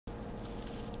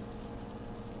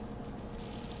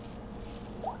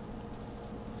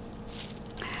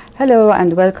Hello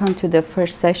and welcome to the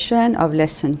first session of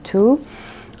lesson 2.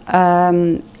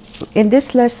 In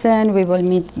this lesson we will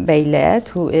meet Beylet,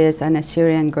 who is an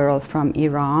Assyrian girl from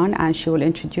Iran, and she will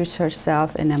introduce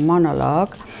herself in a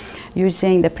monologue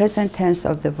using the present tense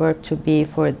of the verb to be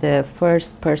for the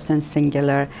first person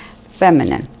singular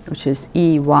feminine, which is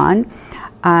E1,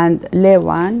 and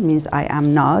Le1 means I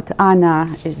am not.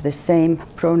 Ana is the same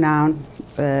pronoun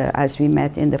as we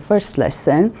met in the first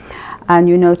lesson, and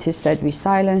you notice that we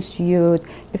silence yud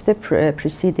if the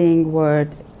preceding word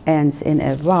ends in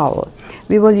a vowel.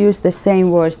 We will use the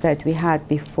same words that we had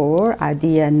before: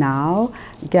 adia, now;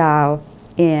 gao,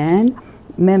 in;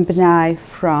 membnai,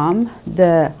 from;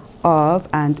 the, of;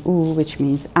 and u, which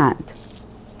means and.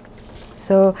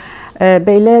 So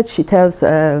Beylet, she tells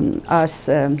us,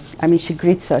 she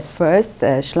greets us first,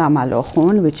 Shlam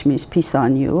alochun, which means peace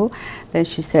on you. Then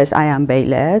she says, I am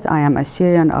Beylet, I am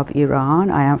Assyrian of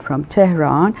Iran, I am from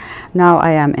Tehran, now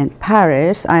I am in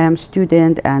Paris, I am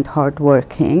student and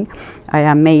hardworking, I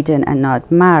am maiden and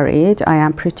not married, I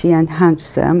am pretty and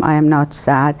handsome, I am not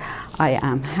sad, I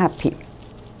am happy.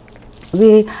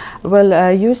 We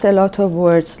will use a lot of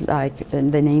words like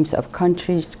the names of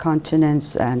countries,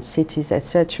 continents, and cities,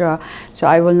 etc. So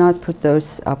I will not put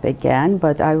those up again,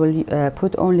 but I will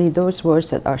put only those words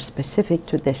that are specific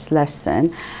to this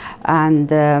lesson. And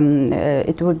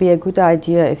it would be a good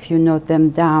idea if you note them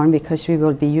down, because we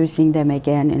will be using them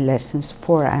again in lessons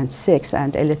 4 and 6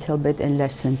 and a little bit in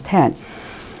lesson 10.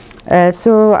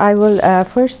 So I will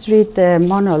first read the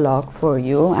monologue for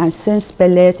you, and since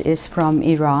Beylet is from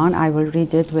Iran, I will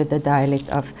read it with the dialect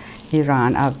of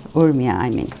Iran, of Urmia,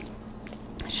 I mean.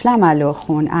 شلم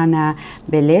الوخون أنا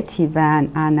بليتي بان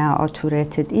أنا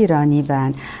أطورت إيراني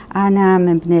بان أنا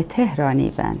مبنى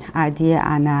تهراني بان عدي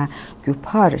أنا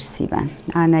جوبارسي بان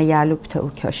أنا يالوبت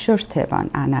وكشرت بان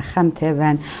أنا خمت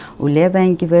بان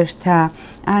ولبن جبرتا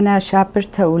أنا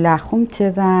شابرت ولخمت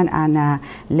بان أنا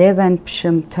لبن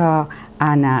بشمتا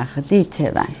أنا غديت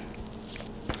بان.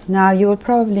 Now you will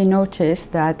probably notice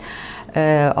that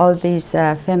all these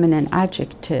feminine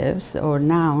adjectives or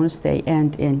nouns, they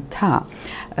end in ta.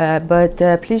 But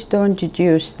please don't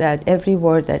deduce that every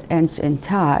word that ends in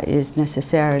ta is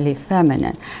necessarily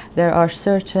feminine. There are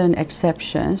certain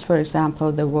exceptions. For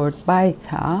example, the word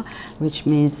baita, which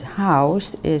means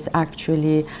house, is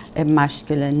actually a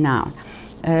masculine noun.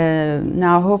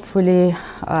 Now hopefully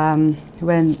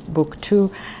when book 2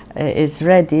 is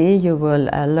ready, you will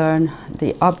learn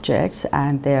the objects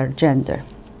and their gender.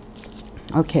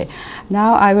 Okay,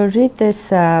 now I will read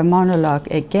this monologue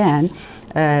again,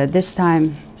 this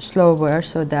time slower,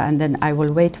 and then I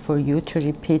will wait for you to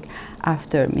repeat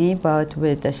after me, but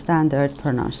with the standard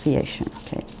pronunciation.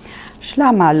 Okay.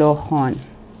 Shlam alochon.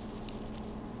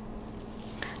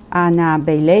 Ana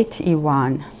Beylet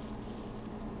Iwan.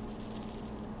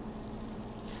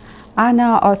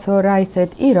 Ana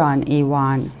authorized Iran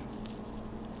Iwan.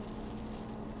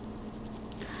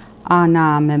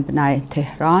 Ana مبنى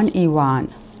تهران إيوان.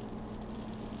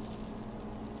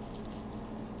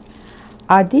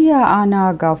 أديا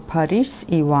أنا غاف باريس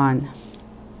إيوان.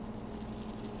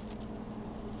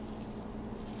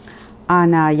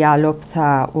 أنا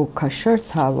يالوبثا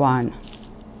وكشرثا وان.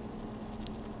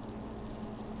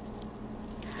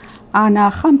 أنا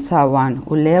خمثا وان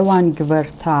وليوان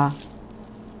جبرتا.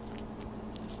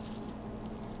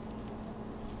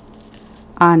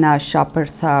 أنا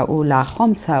شابرثا ولا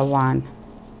خمثا وان.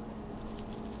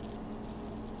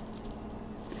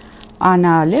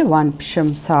 أنا لوان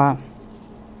بشمثا.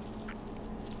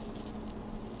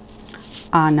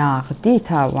 أنا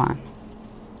غديثا وان.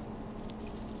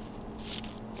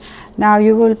 Now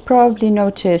you will probably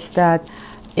notice that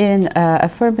in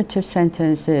affirmative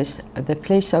sentences, the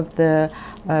place of the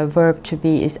verb to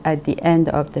be is at the end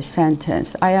of the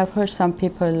sentence. I have heard some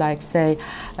people say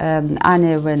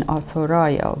ane when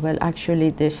authoraya. Well,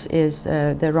 actually this is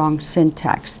the wrong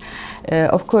syntax.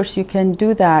 Of course you can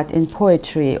do that in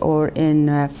poetry or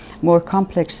in more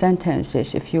complex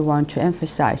sentences if you want to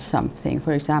emphasize something.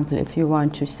 For example, if you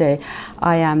want to say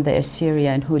I am the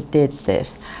Assyrian who did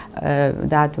this,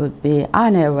 that would be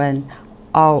ane when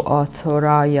أو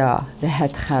أثرايا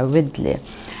لهتخا ودلي.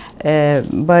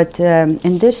 But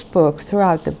in this book,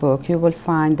 throughout the book, you will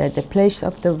find that the place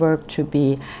of the verb to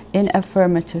be in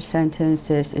affirmative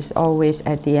sentences is always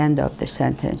at the end of the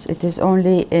sentence. It is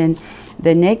only in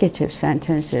the negative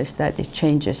sentences that it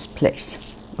changes place.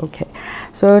 Okay,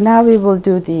 so now we will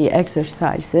do the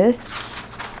exercises.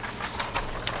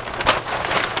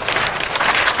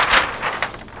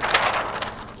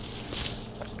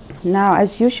 Now,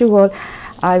 as usual,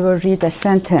 I will read a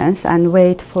sentence and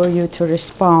wait for you to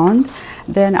respond.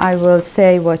 Then I will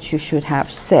say what you should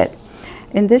have said.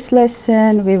 In this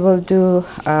lesson, we will do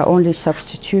only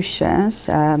substitutions,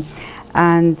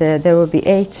 and there will be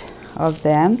 8 of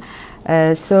them.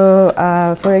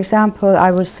 For example,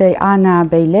 I will say Ana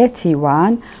beyleti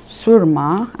wan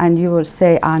surma, and you will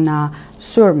say Ana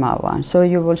surma wan. So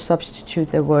you will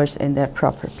substitute the words in their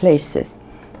proper places.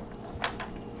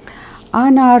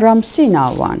 Ana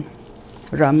ramsina wan,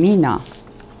 Ramina.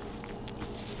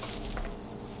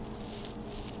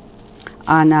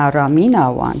 Ana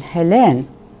Ramina wan, Helen.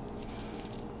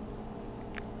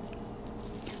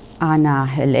 Ana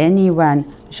Heleni wan,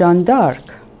 Jeanne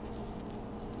d'Arc.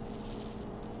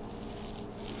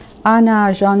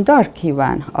 Ana Jeanne d'Arci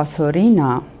wan,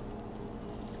 Authorina.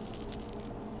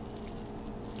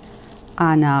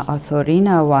 Ana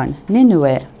Authorina wan,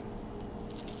 Ninue.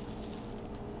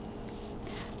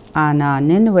 Ana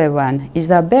Ninue wan,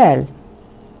 Isabel.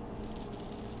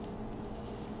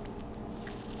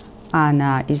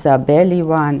 Ana Isabeli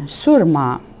wan,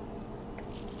 Surma.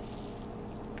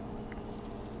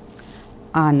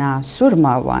 Ana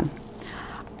Surma wan.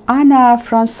 Ana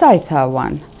Fransaitha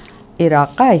wan,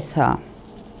 Iraqaitha.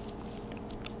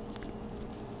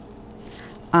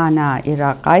 Ana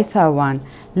Iraqaitha wan,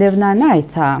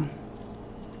 Livnanaitha.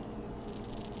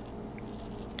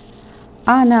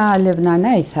 Ana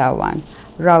Livnanaitha wan,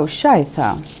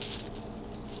 Raushaitha.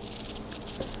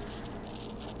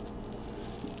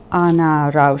 Ana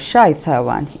Raushaitha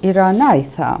wan,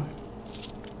 Iranaitha.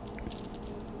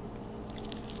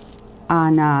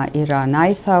 Ana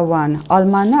Iranaitha wan,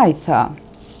 Almanaitha.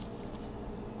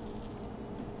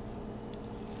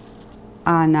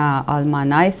 Ana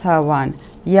Almanaitha wan,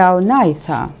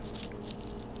 Yaunaitha.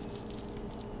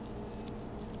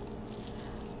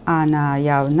 Ana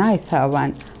Yaunaitha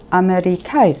wan,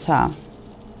 Amerikaitha.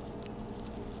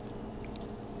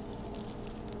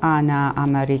 Ana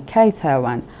Amerikaitha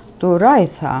wan,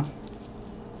 Duraitha.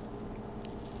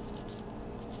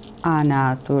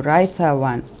 Ana Duraitha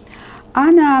wan.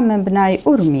 Ana min bnai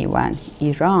Urmi wan,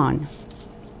 Iran.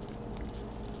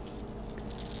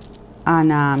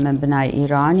 Ana min bnai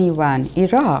Irani wan,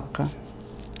 Iraq.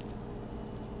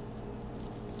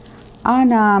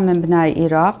 Ana min bnai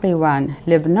Iraqi wan,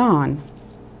 Lebanon.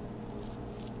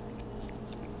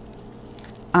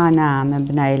 Ana min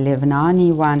bnai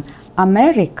Lebanani wan,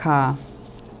 America.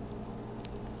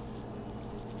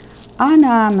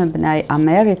 Ana min bnai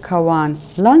America wan,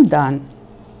 London.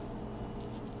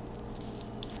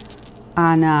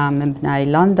 Ana min bnai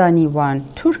Londoni wan,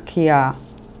 Turkiya.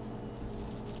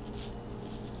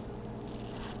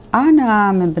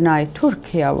 Ana min bnai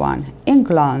Turkiya wan,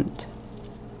 England.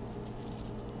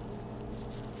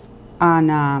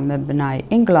 Ana min bnai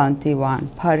Englandi wan,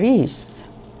 Paris.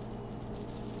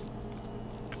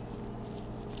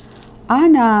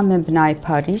 Ana min bnai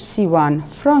Parisi wan,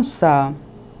 Fransa.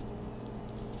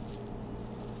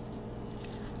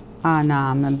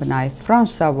 Ana min bnai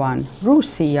Fransa wan,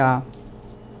 Rusiya.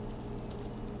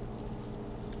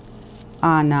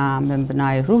 Ana min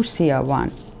bnai Rusiya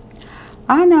wan.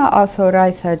 Ana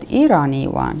authoraythad Irani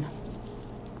wan.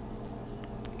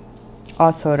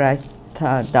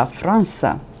 Authoraythad da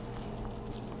Fransa.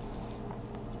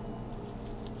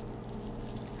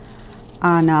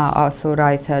 Ana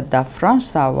authoraythad da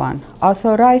Fransa wan.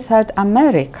 Authoraythad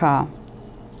America.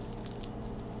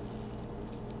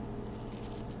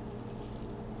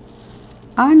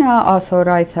 Ana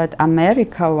authoraythad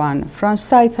America wan.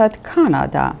 Fransaythad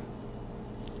Canada.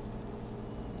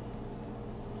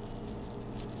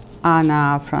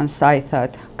 Ana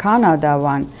Fransaythad Canada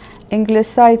wan.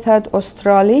 Inglisaythad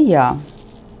Australia.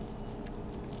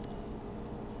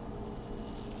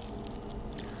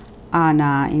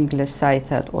 Ana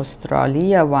Inglisaythad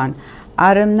Australia wan.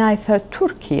 Arimnaythad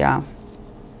Turkiya.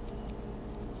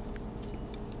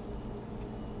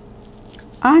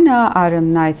 Ana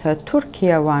arimnaythad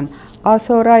Turkiya wan.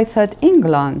 Authoraythad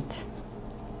England.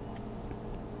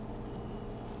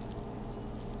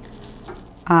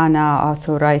 Ana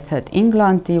authoraythad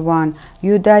Englandi wan.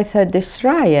 Yudaythad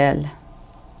Israel.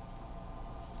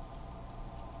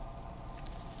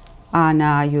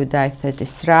 Ana yudaythad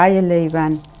Israeli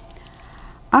wan.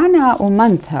 Ana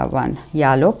umantha wan,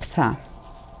 Yaloptha.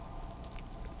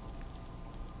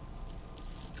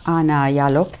 Ana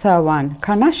Yaloptha wan,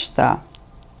 Kanashta.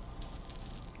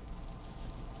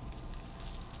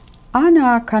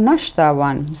 Ana Kanashta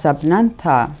wan,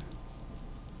 Zabnantha.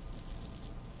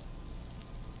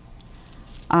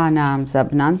 Ana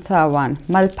Zabnantha wan,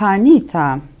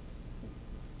 Malpanitha.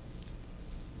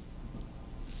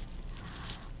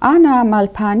 Ana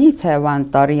Malpanitha wan,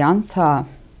 Daryantha.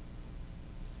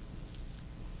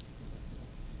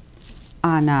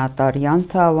 Ana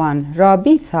Daryantha wan,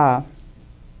 Rabitha.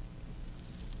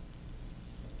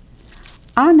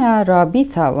 أنا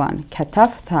رابطة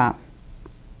كتبت.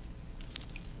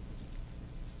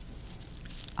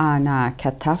 أنا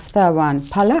كتبت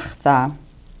وانطلقت.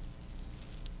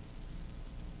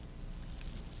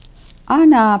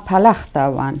 أنا پلخت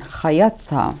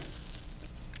وانخيطت.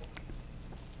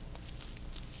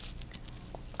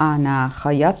 أنا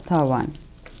خيطت وان.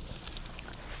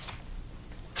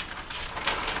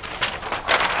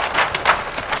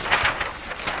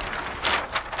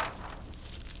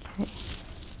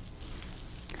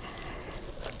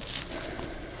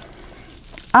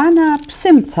 أنا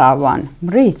بسمت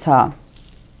ومريت.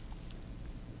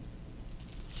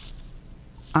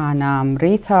 أنا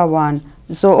مريت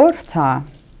وزؤرت.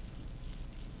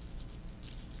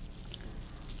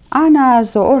 أنا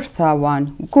زؤرت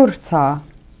وقرت.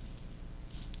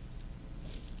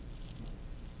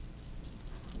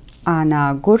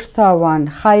 أنا قرت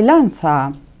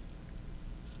وخيلنت.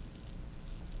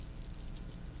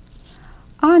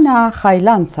 أنا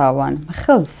خيلنت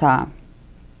ومخذت.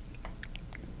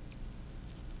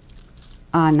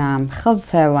 أنا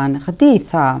مخذت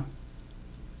وغديت.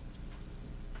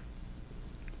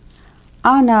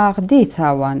 أنا غديت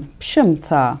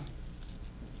وبشمت.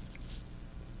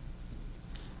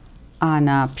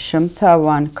 أنا بشمت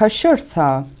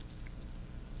وكشرت.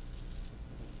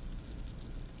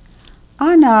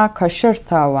 أنا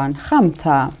كشرت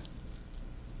وخمت.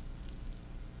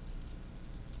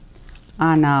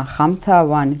 أنا خمت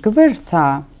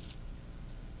وقبرت.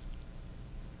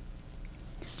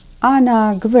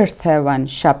 أنا قبرت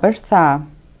وشبرت.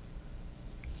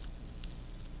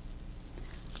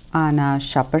 أنا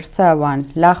شبرت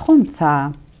ولخمت.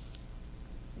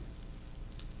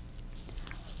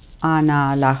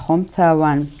 أنا لخمت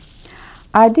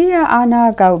أدي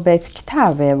أنا قوبت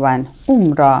كتابي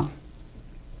أمرا.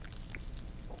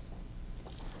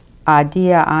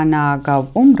 أدي أنا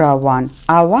قوب أمرا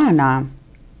أوانا.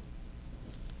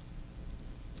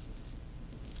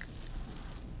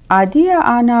 أدي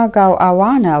أنا قو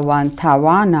أوانا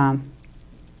توانا.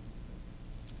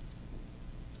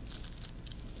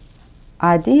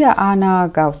 أدي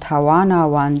أنا قو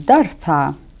توانا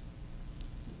درتا.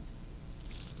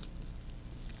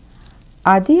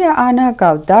 أدي أنا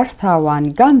قو درتا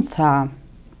قنتا.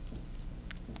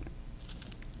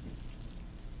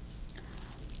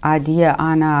 أدي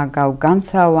أنا قو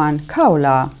قنتا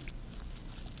كولا.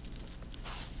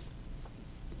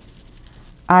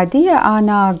 أدي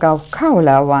أنا قو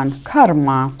كولا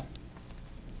كرما.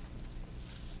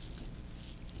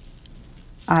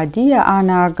 أدي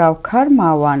أنا قو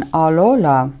كرما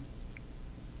آلولا.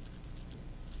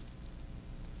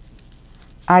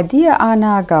 أدي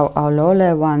أنا قو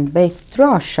آلولا بيت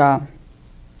دراشا.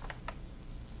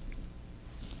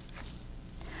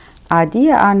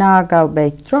 أدي أنا قو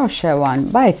بيت دراشا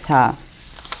بيتا.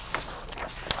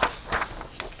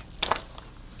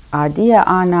 أدي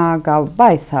أنا قو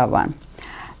بيتا.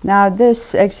 Now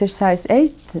this exercise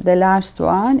 8, the last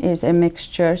one, is a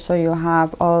mixture, so you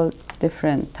have all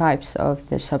different types of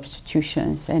the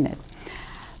substitutions in it.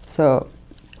 So,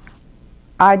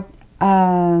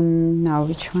 now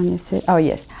which one is it? Oh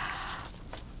yes.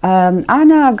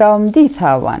 أنا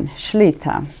قومديتا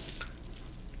شليتا.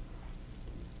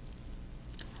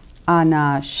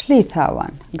 أنا شليتا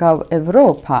قو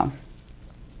إوروبا.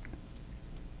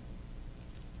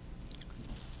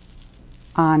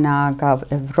 أنا قو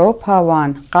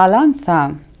إوروبا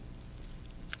قلنتا.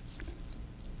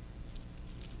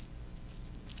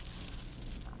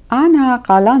 أنا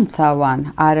قلنتا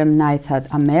أرمنيتد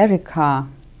أمريكا.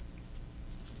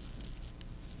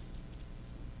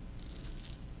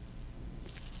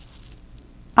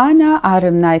 أنا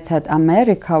أرمنيتد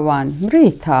أمريكا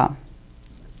مريتا.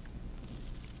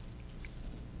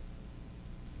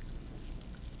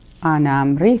 أنا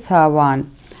مريتا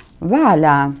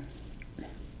والا.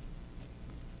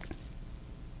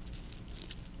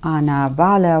 أنا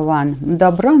والا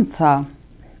مدبرنتا.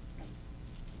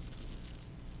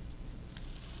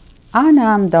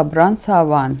 أنا مدبرنتا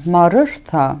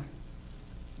مررتا.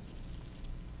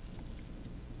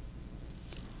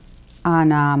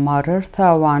 أنا مررت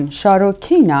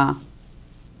شاروكينا.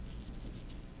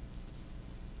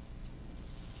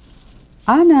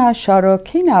 أنا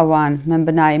شاروكينا من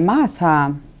بناي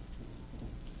ماتا.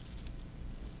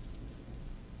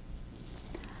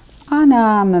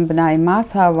 أنا من بناي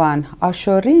ماتا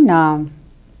أشورينا.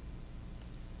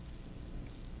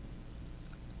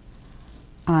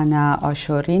 أنا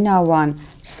أشورينا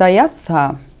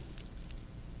سيطتا.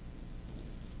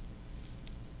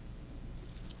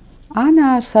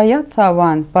 أنا سيطتا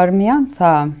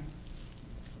برميانتا.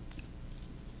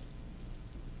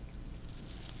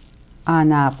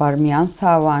 أنا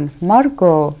برميانتا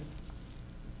مارغو.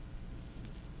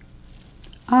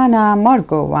 أنا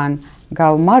مرجوان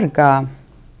جو مرجا.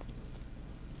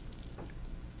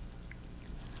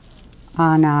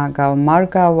 أنا جو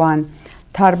مرجوان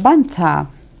تربنتا.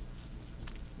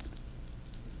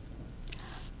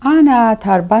 أنا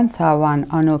تربنتا وان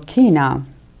أنوكينا.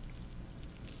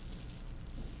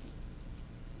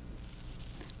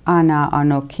 أنا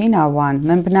أنوكينا وان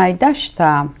من بناي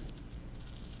دشتا.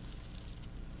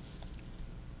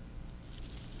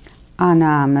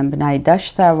 أنا من بناي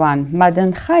دشتا وان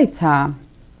مدن خيثا.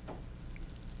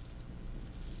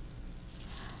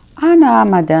 أنا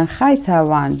مدن خيثا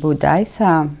وان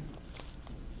بودايثا.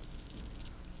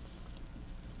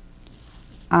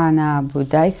 أنا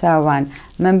بودايثا وان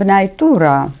من بناي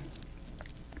تورا.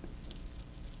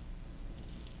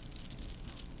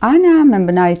 أنا من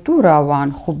بناي تورا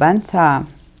وان خوبنثا.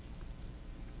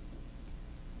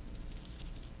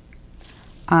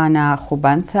 أنا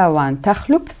خوبنثا وان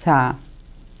تخلبثا.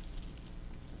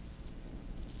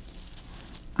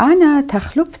 أنا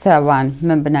تخلبثا وان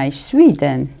من بناي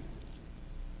سويدن.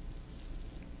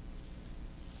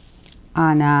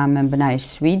 أنا من بناي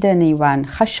سويدن وان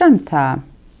خشنثا.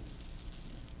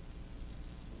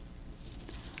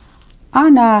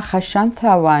 أنا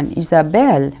خشنثا وان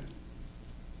إيزابيل.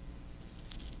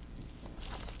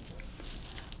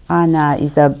 أنا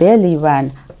إيزابيل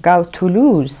وان جو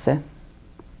تولوز.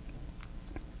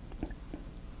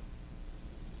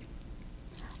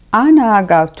 أنا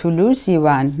جو تولوزي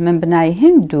وان من بناي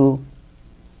هندو.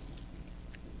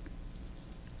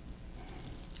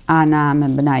 أنا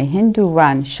من بناي هندو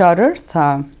وان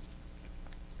شاررثا.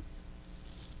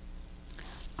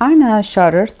 أنا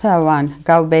شاررثا وان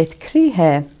جو بيت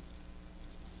كريهة.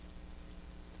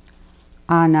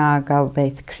 أنا جو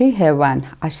بيت كريهة وان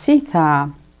أشيثا.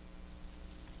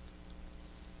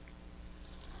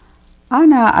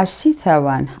 أنا أشيثا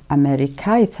وان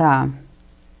أمريكايثا.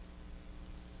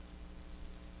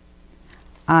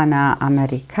 أنا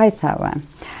أمريكايثا وان.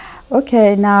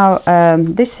 Okay, now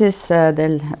this is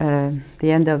the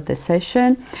end of the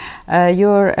session.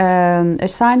 Your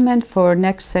assignment for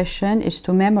next session is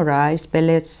to memorize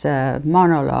Bellet's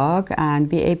monologue and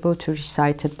be able to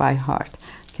recite it by heart.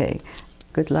 Okay,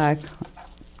 good luck.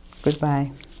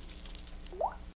 Goodbye.